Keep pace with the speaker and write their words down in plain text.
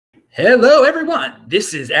Hello, everyone.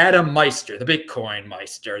 This is Adam Meister, the Bitcoin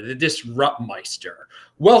Meister, the Disrupt Meister.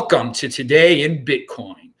 Welcome to Today in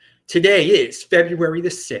Bitcoin. Today is February the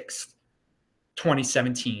 6th,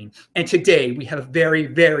 2017. And today we have a very,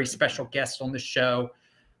 very special guest on the show.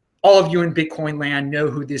 All of you in Bitcoin land know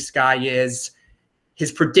who this guy is.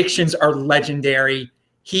 His predictions are legendary.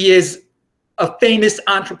 He is a famous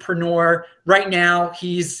entrepreneur. Right now,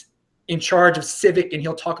 he's in charge of Civic, and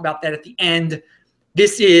he'll talk about that at the end.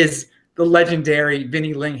 This is the legendary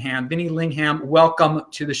Vinny Lingham. Vinny Lingham, welcome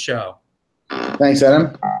to the show. Thanks,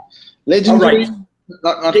 Adam. Legendary,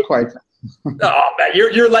 right. not quite. Oh man,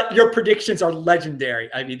 your predictions are legendary.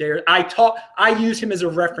 I mean, I use him as a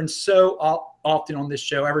reference so often on this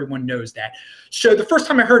show. Everyone knows that. So the first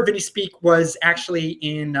time I heard Vinny speak was actually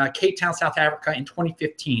in Cape Town, South Africa in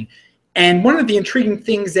 2015. And one of the intriguing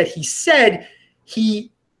things that he said,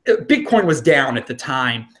 Bitcoin was down at the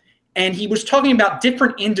time. And he was talking about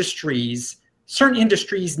different industries. Certain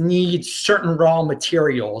industries need certain raw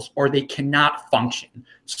materials or they cannot function.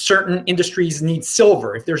 Certain industries need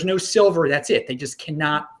silver. If there's no silver, that's it. They just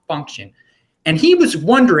cannot function. And he was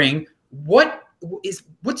wondering, what's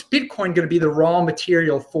Bitcoin going to be the raw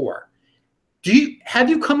material for? Have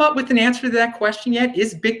you come up with an answer to that question yet?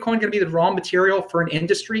 Is Bitcoin going to be the raw material for an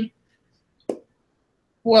industry?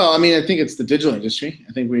 Well, I mean, I think it's the digital industry.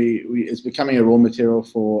 I think it's becoming a raw material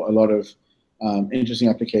for a lot of interesting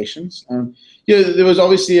applications. There was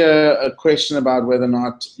obviously a question about whether or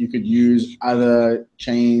not you could use other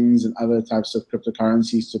chains and other types of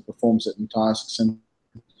cryptocurrencies to perform certain tasks. And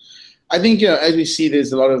I think, as we see,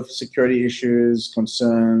 there's a lot of security issues,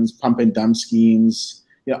 concerns, pump and dump schemes.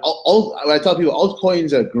 I tell people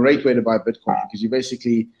altcoins are a great way to buy Bitcoin because you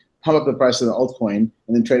basically pump up the price of the altcoin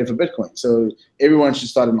and then trade it for Bitcoin. So everyone should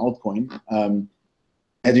start an altcoin,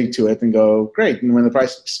 adding to it and go, great. And when the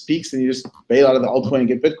price peaks, then you just bail out of the altcoin and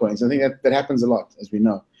get Bitcoin. So I think that happens a lot, as we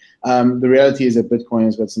know. The reality is that Bitcoin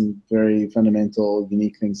has got some very fundamental,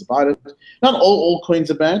 unique things about it. Not all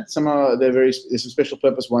altcoins are bad. There's some special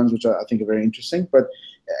purpose ones, which I think are very interesting. But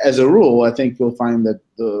as a rule, I think you'll find that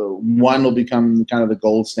one will become kind of the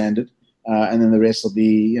gold standard, and then the rest will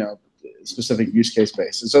be, specific use case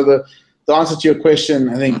based. And so the answer to your question,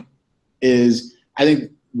 I think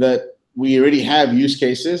that we already have use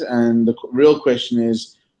cases, and the real question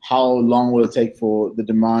is how long will it take for the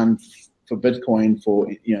demand for Bitcoin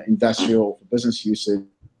for industrial, for business usage?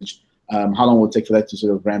 How long will it take for that to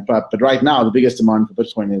sort of ramp up? But right now, the biggest demand for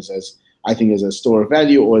Bitcoin is as a store of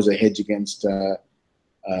value or as a hedge against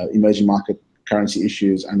emerging market currency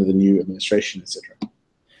issues under the new administration, etc.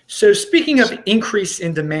 So speaking of increase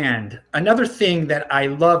in demand, another thing that I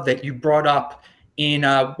love that you brought up in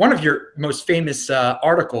one of your most famous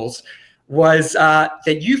articles was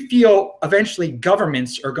that you feel eventually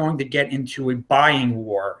governments are going to get into a buying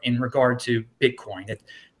war in regard to Bitcoin. That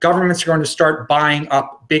governments are going to start buying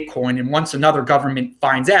up Bitcoin, and once another government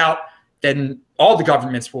finds out, then all the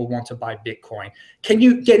governments will want to buy Bitcoin. Can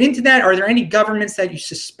you get into that? Are there any governments that you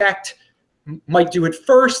suspect might do it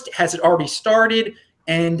first? Has it already started?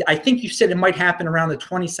 And I think you said it might happen around the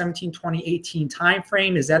 2017, 2018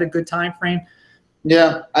 timeframe. Is that a good time frame?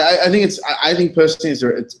 Yeah, I think personally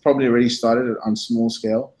it's probably already started on small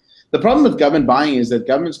scale. The problem with government buying is that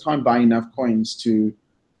governments can't buy enough coins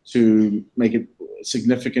to make it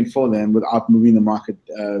significant for them without moving the market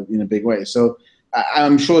in a big way. So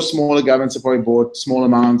I'm sure smaller governments have probably bought small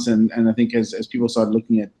amounts, and I think as people start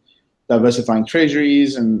looking at diversifying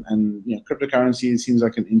treasuries and cryptocurrencies, seems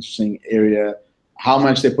like an interesting area. How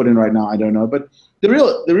much they put in right now, I don't know. But the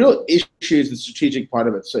real issue is the strategic part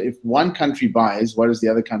of it. So if one country buys, what does the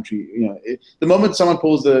other country, the moment someone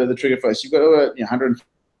pulls the trigger first, you've got over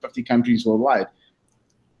 150 countries worldwide.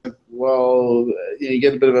 Well, you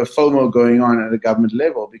get a bit of a FOMO going on at a government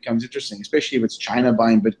level. It becomes interesting, especially if it's China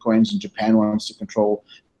buying Bitcoins and Japan wants to control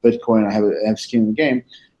Bitcoin or have skin in the game.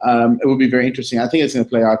 It will be very interesting. I think it's going to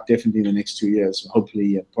play out definitely in the next 2 years,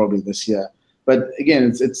 hopefully probably this year. But again,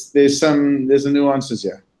 there's the nuances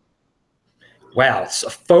here. Wow, it's a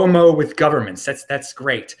FOMO with governments. That's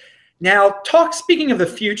great. Now, speaking of the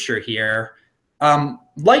future here,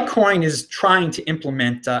 Litecoin is trying to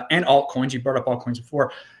implement, and altcoins, you brought up altcoins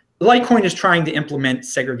before, Litecoin is trying to implement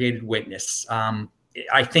segregated witness.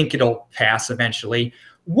 I think it'll pass eventually.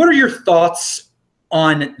 What are your thoughts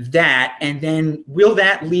on that? And then will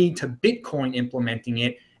that lead to Bitcoin implementing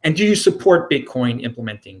it? And do you support Bitcoin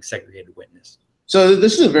implementing segregated witness? So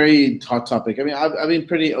this is a very hot topic. I mean, I've been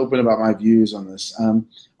pretty open about my views on this.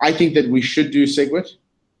 I think that we should do SegWit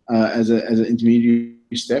as an intermediate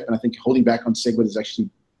step, and I think holding back on SegWit is actually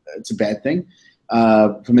it's a bad thing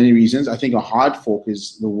for many reasons. I think a hard fork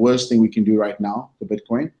is the worst thing we can do right now for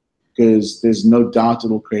Bitcoin. because there's no doubt it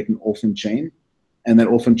will create an orphan chain, and that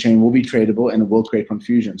orphan chain will be tradable and it will create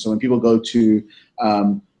confusion. So when people go to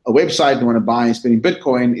a website and want to buy and spending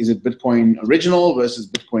Bitcoin, is it Bitcoin original versus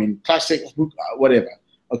Bitcoin classic, whatever?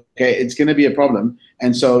 Okay, it's going to be a problem.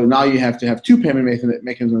 And so now you have to have two payment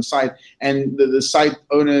mechanisms on the site, and the site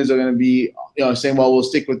owners are going to be saying, well, we'll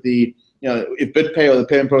stick with the, if BitPay or the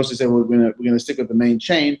payment processor, we're going to stick with the main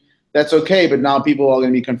chain. That's okay, but now people are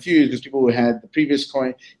going to be confused because people who had the previous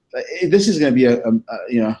coin, this is going to be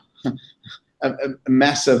a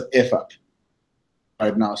massive F up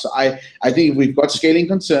right now. So I think if we've got scaling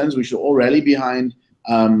concerns, we should all rally behind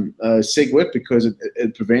SegWit, because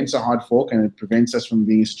it prevents a hard fork, and it prevents us from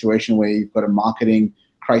being in a situation where you've got a marketing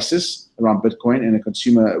crisis around Bitcoin and a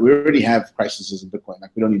consumer. We already have crises in Bitcoin,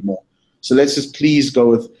 like we don't need more. So let's just please go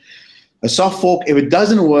with a soft fork. If it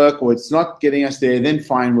doesn't work or it's not getting us there, then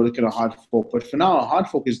fine, we'll look at a hard fork. But for now, a hard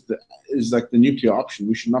fork is like the nuclear option.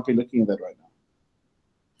 We should not be looking at that right now.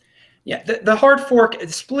 Yeah, the hard fork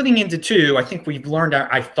splitting into two. I think we've learned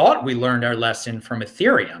I thought we learned our lesson from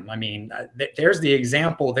Ethereum. I mean, there's the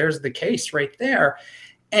example. There's the case right there.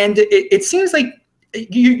 And it seems like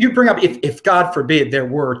you bring up, if God forbid there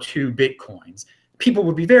were two Bitcoins, people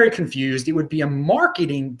would be very confused. It would be a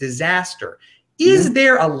marketing disaster. Is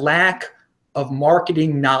there a lack of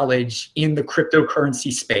marketing knowledge in the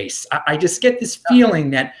cryptocurrency space? I just get this feeling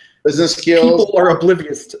that business skills, people are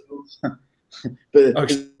oblivious to. But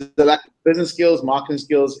the lack of business skills, marketing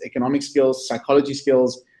skills, economic skills, psychology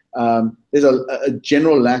skills. There's a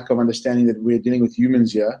general lack of understanding that we're dealing with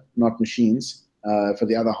humans here, not machines, for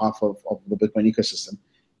the other half of the Bitcoin ecosystem.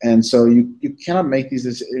 And so you cannot make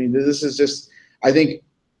these. I mean, this is just, I think.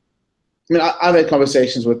 I mean, I've had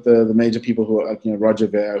conversations with the major people who are, Roger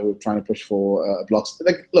Ver, who are trying to push for blocks.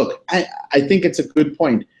 Like, look, I think it's a good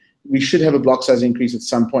point. We should have a block size increase at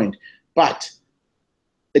some point, but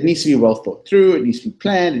it needs to be well thought through. It needs to be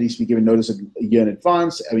planned. It needs to be given notice a year in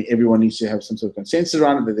advance. I mean, everyone needs to have some sort of consensus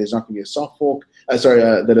around it, that there's not going to be a soft fork,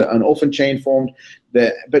 that an orphan chain formed.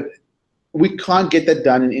 But we can't get that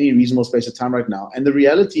done in any reasonable space of time right now. And the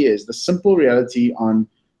reality is, the simple reality on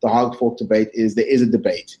the hard fork debate is there is a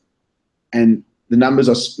debate, and the numbers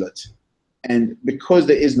are split. And because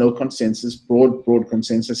there is no consensus, broad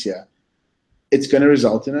consensus here, it's going to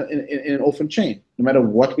result in an orphan chain, no matter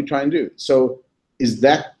what we try and do. So it's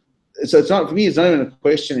not, for me, it's not even a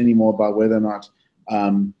question anymore about whether or not,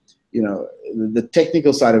 the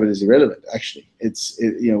technical side of it is irrelevant, actually. It's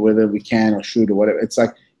whether we can or should or whatever. It's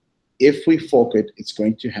like, if we fork it, it's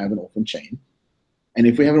going to have an orphan chain. And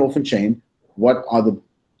if we have an orphan chain, what are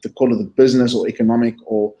the call of the business or economic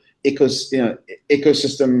or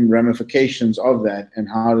ecosystem ramifications of that, and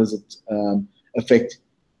how does it affect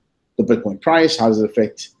the Bitcoin price? How does it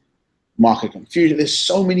affect market confusion? There's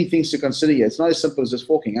so many things to consider here. It's not as simple as just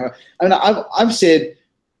forking. I've said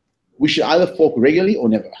we should either fork regularly or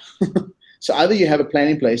never. So either you have a plan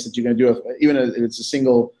in place that you're going to do, even if it's a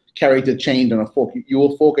single character chained on a fork, you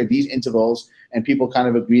will fork at these intervals, and people kind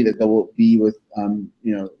of agree that they will be with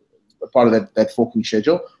a part of that forking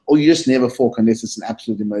schedule, or you just never fork unless it's an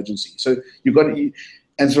absolute emergency. So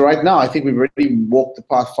and so right now, I think we've already walked the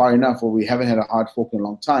path far enough where we haven't had a hard fork in a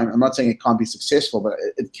long time. I'm not saying it can't be successful, but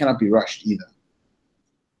it cannot be rushed either.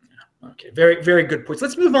 Okay, very, very good points.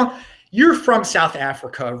 Let's move on. You're from South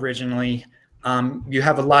Africa originally. You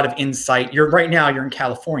have a lot of insight. Right now you're in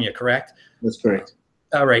California, correct? That's correct.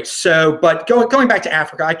 All right. So, but going back to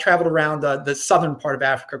Africa, I traveled around the southern part of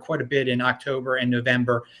Africa quite a bit in October and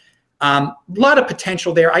November. A lot of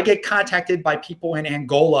potential there. I get contacted by people in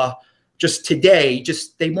Angola just today.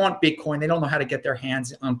 They want Bitcoin. They don't know how to get their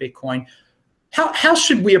hands on Bitcoin. How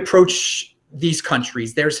should we approach these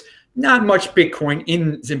countries? There's not much Bitcoin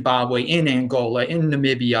in Zimbabwe, in Angola, in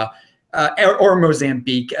Namibia, or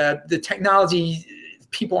Mozambique. The technology,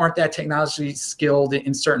 people aren't that technology skilled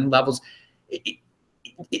in certain levels.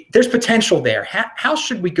 There's potential there. How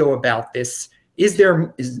should we go about this?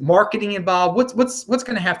 Is marketing involved? What's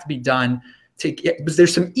going to have to be done to get? Because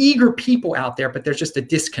there's some eager people out there, but there's just a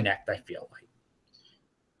disconnect, I feel like.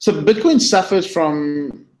 So Bitcoin suffers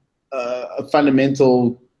from a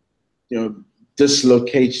fundamental,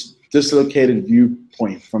 dislocated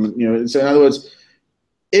viewpoint from, so in other words,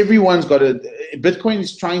 everyone's got Bitcoin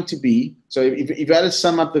is trying to be, so if you had to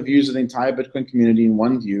sum up the views of the entire Bitcoin community in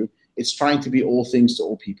one view, it's trying to be all things to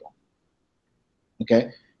all people.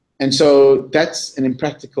 Okay? And so that's an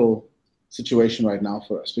impractical situation right now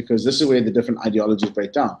for us, because this is where the different ideologies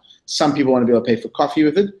break down. Some people want to be able to pay for coffee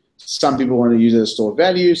with it. Some people want to use it as a store of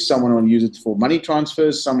value. Some want to use it for money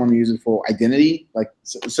transfers. Some want to use it for identity, like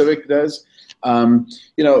Civic does.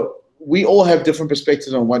 We all have different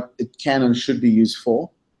perspectives on what it can and should be used for.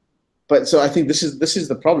 But so I think this is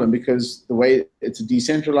the problem, because the way it's a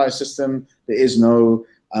decentralized system, there's no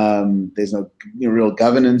real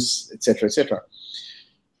governance, etc., etc.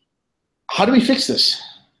 How do we fix this?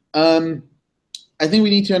 I think we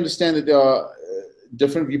need to understand that there are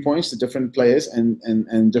different viewpoints to different players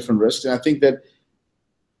and different risks. And I think that to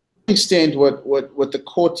some extent what the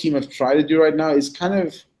core team have tried to do right now is kind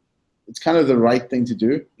of the right thing to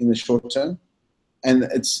do in the short term. And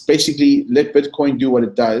it's basically let Bitcoin do what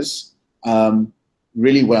it does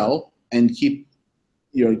really well, and keep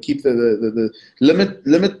the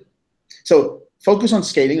limit. So focus on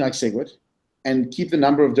scaling like SegWit, and keep the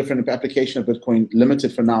number of different applications of Bitcoin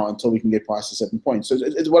limited for now until we can get past a certain point. So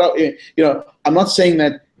it's what I'm not saying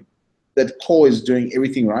that core is doing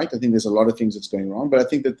everything right. I think there's a lot of things that's going wrong, but I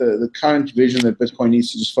think that the current vision that Bitcoin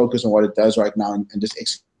needs to just focus on what it does right now and just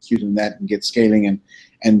execute on that and get scaling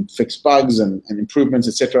and fix bugs and improvements,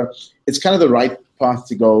 etc. It's kind of the right path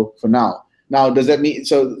to go for now. Now, does that mean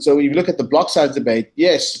so when you look at the block size debate?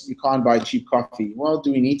 Yes, you can't buy cheap coffee. Well,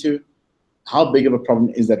 do we need to? How big of a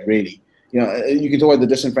problem is that really? You can talk about the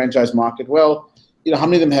disenfranchised market. Well, how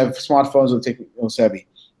many of them have smartphones or technical savvy?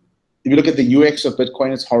 If you look at the UX of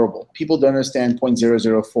Bitcoin, it's horrible. People don't understand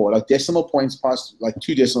 0.004. Like decimal points past like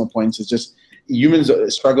 2 decimal points is just, humans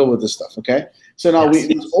struggle with this stuff, okay? So now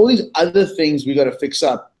there's all these other things we got to fix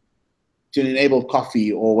up to enable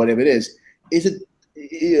coffee or whatever it is.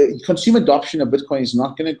 Consumer adoption of Bitcoin is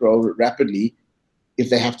not going to grow rapidly if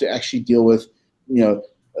they have to actually deal with,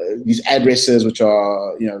 these addresses, which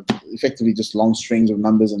are effectively just long strings of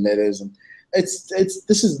numbers and letters, and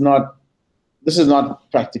this is not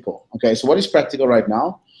practical. Okay, so what is practical right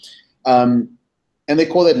now? And they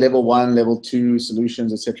call that level 1, level 2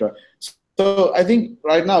 solutions, etc. So I think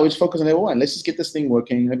right now it's focus on level 1. Let's just get this thing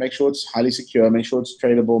working. Let's make sure it's highly secure. Make sure it's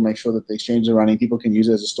tradable. Make sure that the exchanges are running. People can use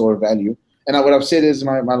it as a store of value. And what I've said is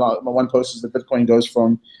my one post is that Bitcoin goes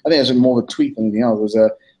from, I think it's more of a tweet than anything else. It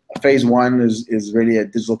was phase 1 is really a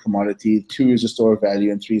digital commodity. 2 is a store of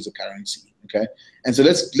value, and 3 is a currency. Okay, and so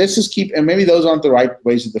let's just keep. And maybe those aren't the right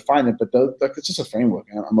ways to define it, but it's just a framework.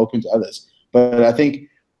 And I'm open to others. But I think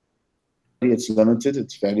it's limited.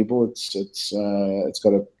 It's valuable. It's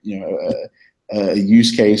got a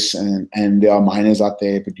use case, and there are miners out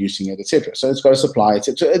there producing it, etc. So it's got a supply.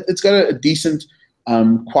 It's got a decent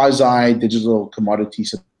quasi digital commodity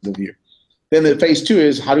sort of view. Then the phase 2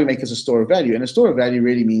 is, how do we make this a store of value? And a store of value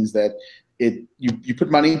really means that you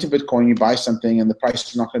put money into Bitcoin, you buy something, and the price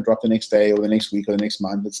is not going to drop the next day or the next week or the next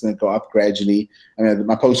month. It's going to go up gradually. I mean,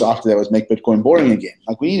 my post after that was make Bitcoin boring again.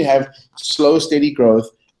 Like, we need to have slow, steady growth,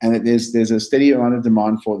 and there's a steady amount of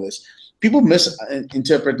demand for this. People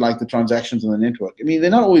misinterpret like the transactions on the network. I mean,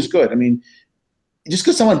 they're not always good. I mean, just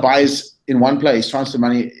because someone buys in one place, transfer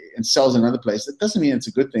money, and sells in another place, that doesn't mean it's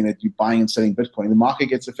a good thing that you're buying and selling Bitcoin. The market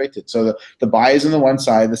gets affected. So the buyer's on the one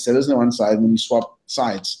side, the seller's on the one side, and then you swap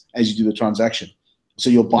sides as you do the transaction. So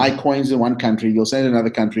you'll buy coins in one country, you'll send it in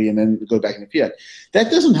another country, and then go back in the fiat.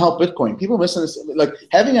 That doesn't help Bitcoin. People misunderstand. Like,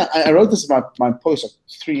 I wrote this in my post like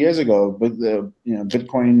 3 years ago, but the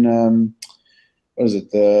Bitcoin, what is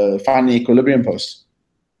it? The Finding Equilibrium post,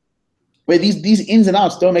 where these ins and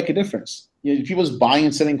outs don't make a difference. People's buying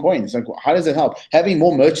and selling coins. Like, how does it help? Having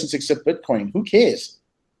more merchants accept Bitcoin, who cares?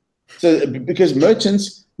 So because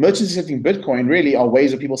merchants accepting Bitcoin really are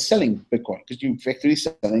ways of people selling Bitcoin, because you're effectively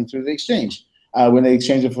selling through the exchange when they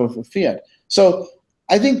exchange it for fiat. So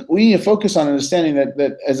I think we need to focus on understanding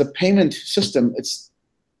that as a payment system, it's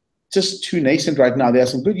just too nascent right now. There are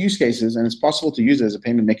some good use cases, and it's possible to use it as a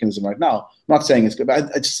payment mechanism right now. I'm not saying it's good, but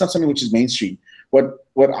it's just not something which is mainstream. What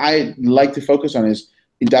I like to focus on is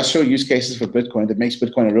industrial use cases for Bitcoin that makes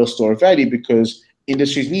Bitcoin a real store of value, because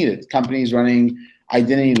industries need it. Companies running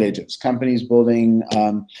identity ledgers, companies building,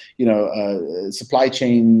 supply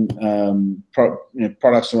chain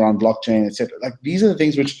products around blockchain, etc. Like, these are the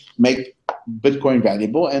things which make Bitcoin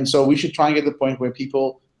valuable, and so we should try and get to the point where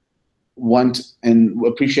people want and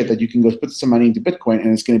appreciate that you can go put some money into Bitcoin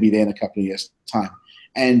and it's going to be there in a couple of years' time.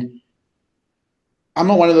 And I'm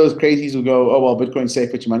not one of those crazies who go, oh well, Bitcoin's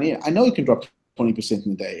safe, put your money in. I know it can drop 20%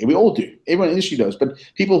 in a day. We all do. Everyone in the industry does. But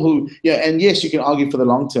people who, and yes, you can argue for the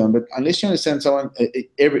long term, but unless you understand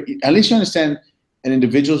unless you understand an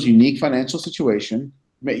individual's unique financial situation,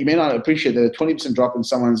 you may not appreciate that a 20% drop in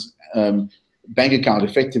someone's bank account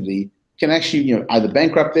effectively can actually, either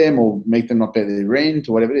bankrupt them or make them not pay their rent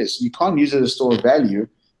or whatever it is. You can't use it as a store of value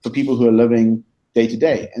for people who are living day to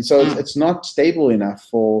day. And so it's not stable enough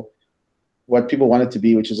for what people want it to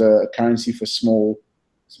be, which is a currency for small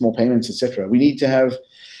payments, etc. We need to have,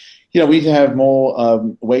 we need to have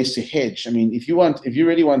more ways to hedge. I mean, if you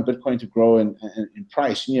really want Bitcoin to grow in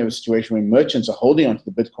price, you have a situation where merchants are holding onto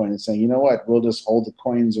the Bitcoin and saying, you know what, we'll just hold the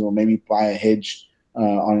coins, or we'll maybe buy a hedge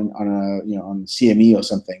on CME or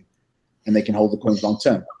something, and they can hold the coins long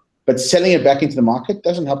term. But selling it back into the market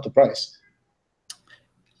doesn't help the price.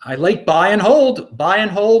 I like buy and hold,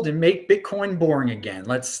 and make Bitcoin boring again.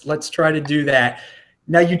 Let's try to do that.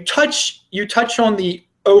 Now you touch on the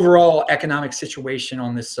overall economic situation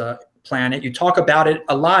on this planet. You talk about it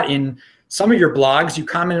a lot in some of your blogs. You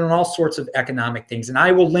comment on all sorts of economic things, and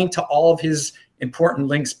I will link to all of his important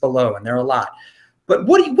links below, and there are a lot. But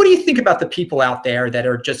what do you think about the people out there that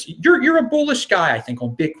are just, you're a bullish guy, I think,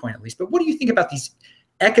 on Bitcoin at least, but what do you think about these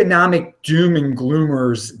economic doom and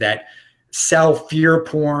gloomers that sell fear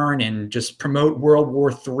porn and just promote World War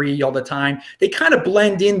III all the time? They kind of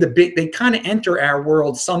blend in they kind of enter our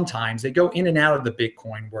world sometimes. They go in and out of the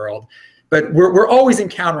Bitcoin world, but we're always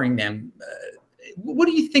encountering them. What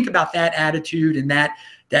do you think about that attitude and that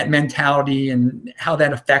mentality, and how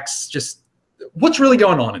that affects just what's really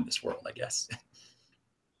going on in this world, I guess?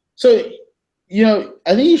 So,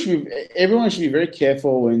 I think everyone should be very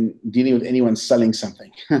careful when dealing with anyone selling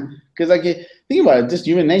something. Because think about it, just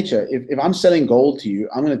human nature. If I'm selling gold to you,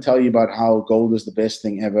 I'm going to tell you about how gold is the best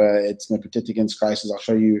thing ever. It's going to protect against crisis. I'll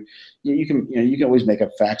show you. You can always make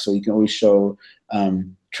up facts, or you can always show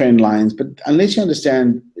trend lines. But unless you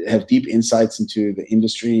have deep insights into the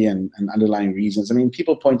industry and underlying reasons. I mean,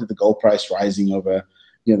 people point at the gold price rising over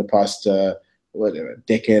the past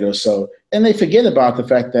decade or so, and they forget about the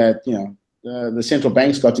fact that the central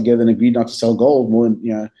banks got together and agreed not to sell gold more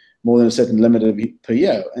than a certain limit per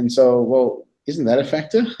year. And so, well, isn't that a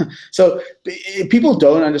factor? So people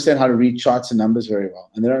don't understand how to read charts and numbers very well,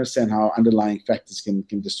 and they don't understand how underlying factors can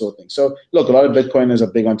distort things. So look, a lot of Bitcoiners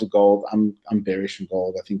are big onto gold. I'm bearish on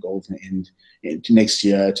gold. I think gold's going to end into next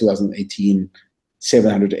year, 2018,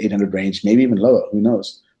 700 to 800 range, maybe even lower. Who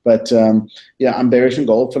knows? But I'm bearish on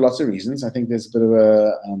gold for lots of reasons. I think there's a bit of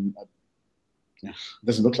it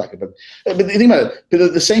doesn't look like it, but think about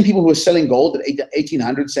it. The same people who are selling gold at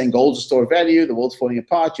 1800, saying gold's a store of value, the world's falling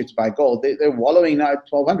apart, you have to buy gold, they're wallowing now at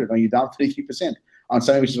 1200. Are you down 33% on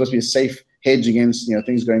something which is supposed to be a safe hedge against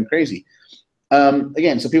things going crazy?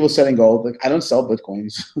 Again, so people selling gold. Like, I don't sell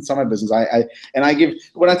Bitcoins. It's not my business.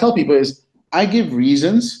 What I tell people is I give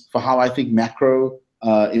reasons for how I think macro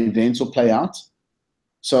events will play out.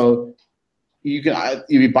 So if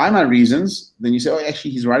you buy my reasons, then you say, oh,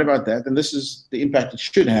 actually, he's right about that, and this is the impact it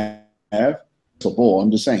should have. So,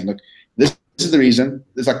 I'm just saying, look, this is the reason.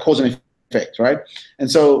 It's like cause and effect, right?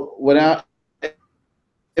 And so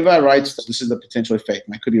if I write, this is the potential effect,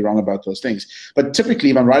 and I could be wrong about those things. But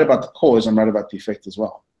typically, if I'm right about the cause, I'm right about the effect as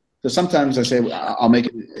well. So sometimes I say, I'll make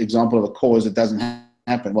an example of a cause that doesn't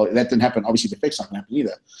happen. Well, that didn't happen. Obviously, the effect's not going to happen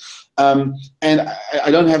either. And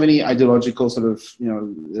I don't have any ideological sort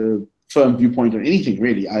of, firm viewpoint on anything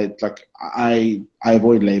really. I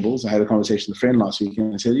avoid labels. I had a conversation with a friend last week,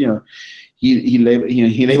 and I said, he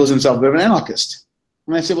labels himself a bit of an anarchist.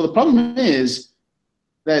 And I said, well, the problem is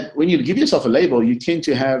that when you give yourself a label, you tend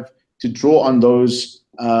to draw on those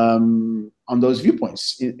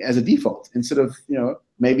viewpoints as a default, instead of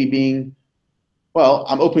maybe being, well,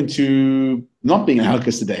 I'm open to not being an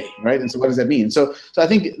anarchist today, right? And so what does that mean? So I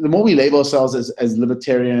think the more we label ourselves as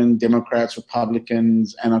libertarian, Democrats,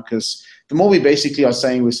 Republicans, anarchists, the more we basically are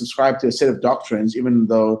saying we subscribe to a set of doctrines, even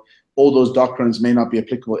though all those doctrines may not be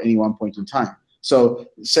applicable at any one point in time. So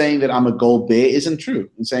saying that I'm a gold bear isn't true,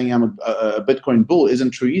 and saying I'm a Bitcoin bull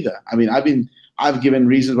isn't true either. I mean, I've given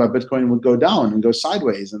reasons why Bitcoin would go down and go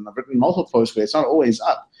sideways, and I've written multiple posts where it's not always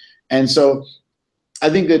up. And so I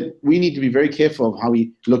think that we need to be very careful of how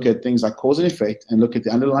we look at things like cause and effect, and look at the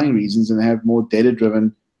underlying reasons, and have more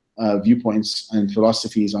data-driven viewpoints and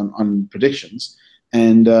philosophies on predictions.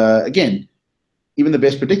 And again, even the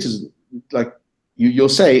best predictors, like you'll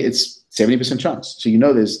say it's 70% chance. So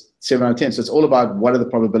there's 7 out of 10. So it's all about what are the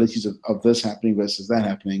probabilities of this happening versus that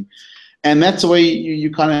happening. And that's the way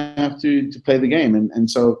you kind of have to play the game. And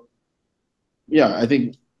so, I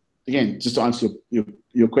think, again, just to answer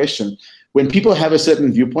your question, when people have a certain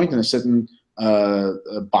viewpoint and a certain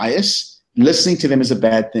bias, listening to them is a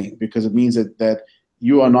bad thing, because it means that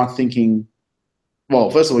you are not thinking, well,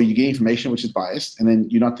 first of all, you get information which is biased, and then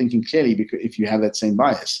you're not thinking clearly because if you have that same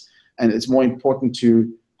bias. And it's more important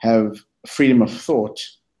to have freedom of thought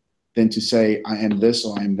than to say I am this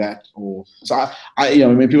or I am that. Or so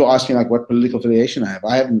when people ask me like what political affiliation I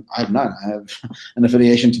have none. I have an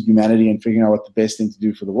affiliation to humanity and figuring out what the best thing to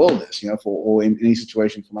do for the world is, or in any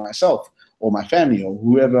situation for myself or my family or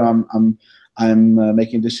whoever I'm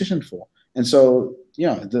making a decision for. And so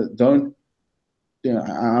don't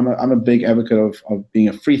I'm a big advocate of being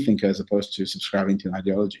a free thinker as opposed to subscribing to an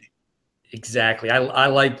ideology. Exactly. I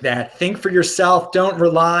like that. Think for yourself. Don't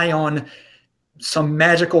rely on some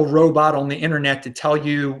magical robot on the internet to tell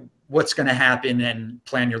you what's going to happen and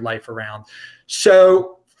plan your life around.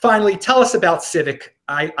 So finally, tell us about Civic.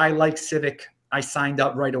 I like Civic. I signed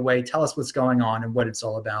up right away. Tell us what's going on and what it's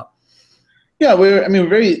all about. Yeah, we're a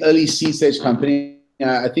very early seed stage company.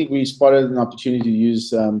 I think we spotted an opportunity to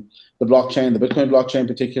use the blockchain, the Bitcoin blockchain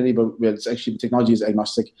particularly, but it's actually the technology is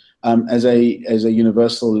agnostic, as a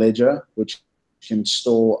universal ledger, which can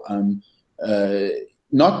store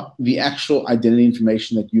not the actual identity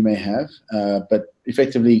information that you may have, but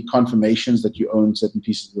effectively confirmations that you own certain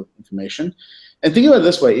pieces of information. And think about it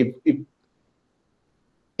this way: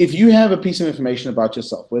 if you have a piece of information about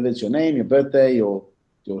yourself, whether it's your name, your birthday, your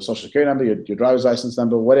social security number, your driver's license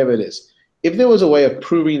number, whatever it is, if there was a way of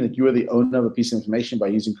proving that you are the owner of a piece of information by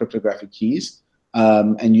using cryptographic keys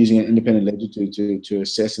and using an independent ledger to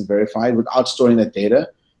assess and verify it without storing that data,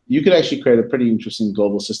 you could actually create a pretty interesting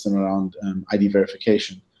global system around ID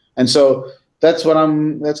verification. And so that's kind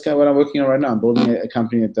of what I'm working on right now. I'm building a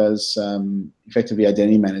company that does effectively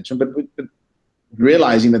identity management, but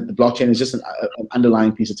realizing that the blockchain is just an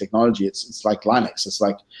underlying piece of technology. It's like Linux. It's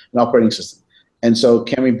like an operating system. And so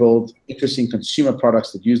can we build interesting consumer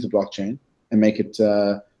products that use the blockchain and make it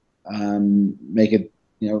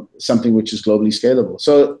something which is globally scalable?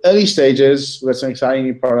 So early stages, we've got some exciting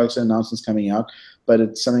new products and announcements coming out, but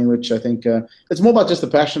it's something which I think it's more about just the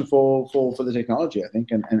passion for the technology, I think,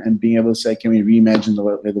 and being able to say, can we reimagine the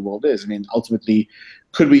way the world is? I mean, ultimately,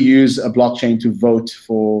 could we use a blockchain to vote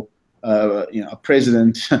for a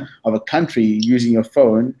president of a country using your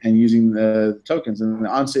phone and using the tokens? And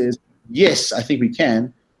the answer is yes, I think we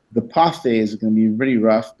can. The path there is going to be really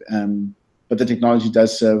rough, but the technology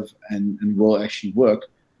does serve and will actually work.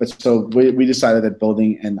 But so we decided that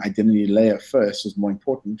building an identity layer first was more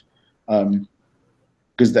important,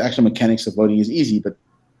 because the actual mechanics of voting is easy,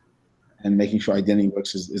 and making sure identity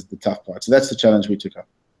works is the tough part. So that's the challenge we took up.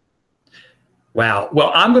 Wow.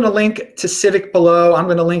 Well, I'm going to link to Civic below. I'm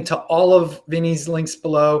going to link to all of Vinny's links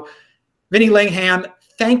below. Vinny Lingham,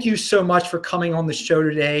 thank you so much for coming on the show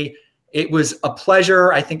today. It was a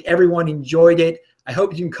pleasure. I think everyone enjoyed it. I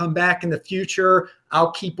hope you can come back in the future.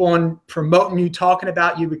 I'll keep on promoting you, talking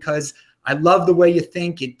about you, because I love the way you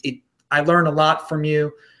think. I learned a lot from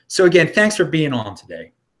you. So again, thanks for being on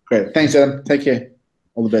today. Great. Thanks, Adam. Take care.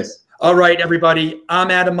 All the best. All right, everybody.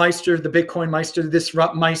 I'm Adam Meister, the Bitcoin Meister, the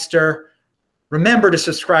Disrupt Meister. Remember to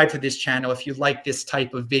subscribe to this channel if you like this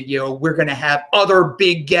type of video. We're going to have other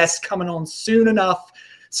big guests coming on soon enough.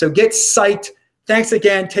 So get psyched. Thanks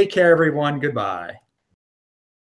again. Take care, everyone. Goodbye.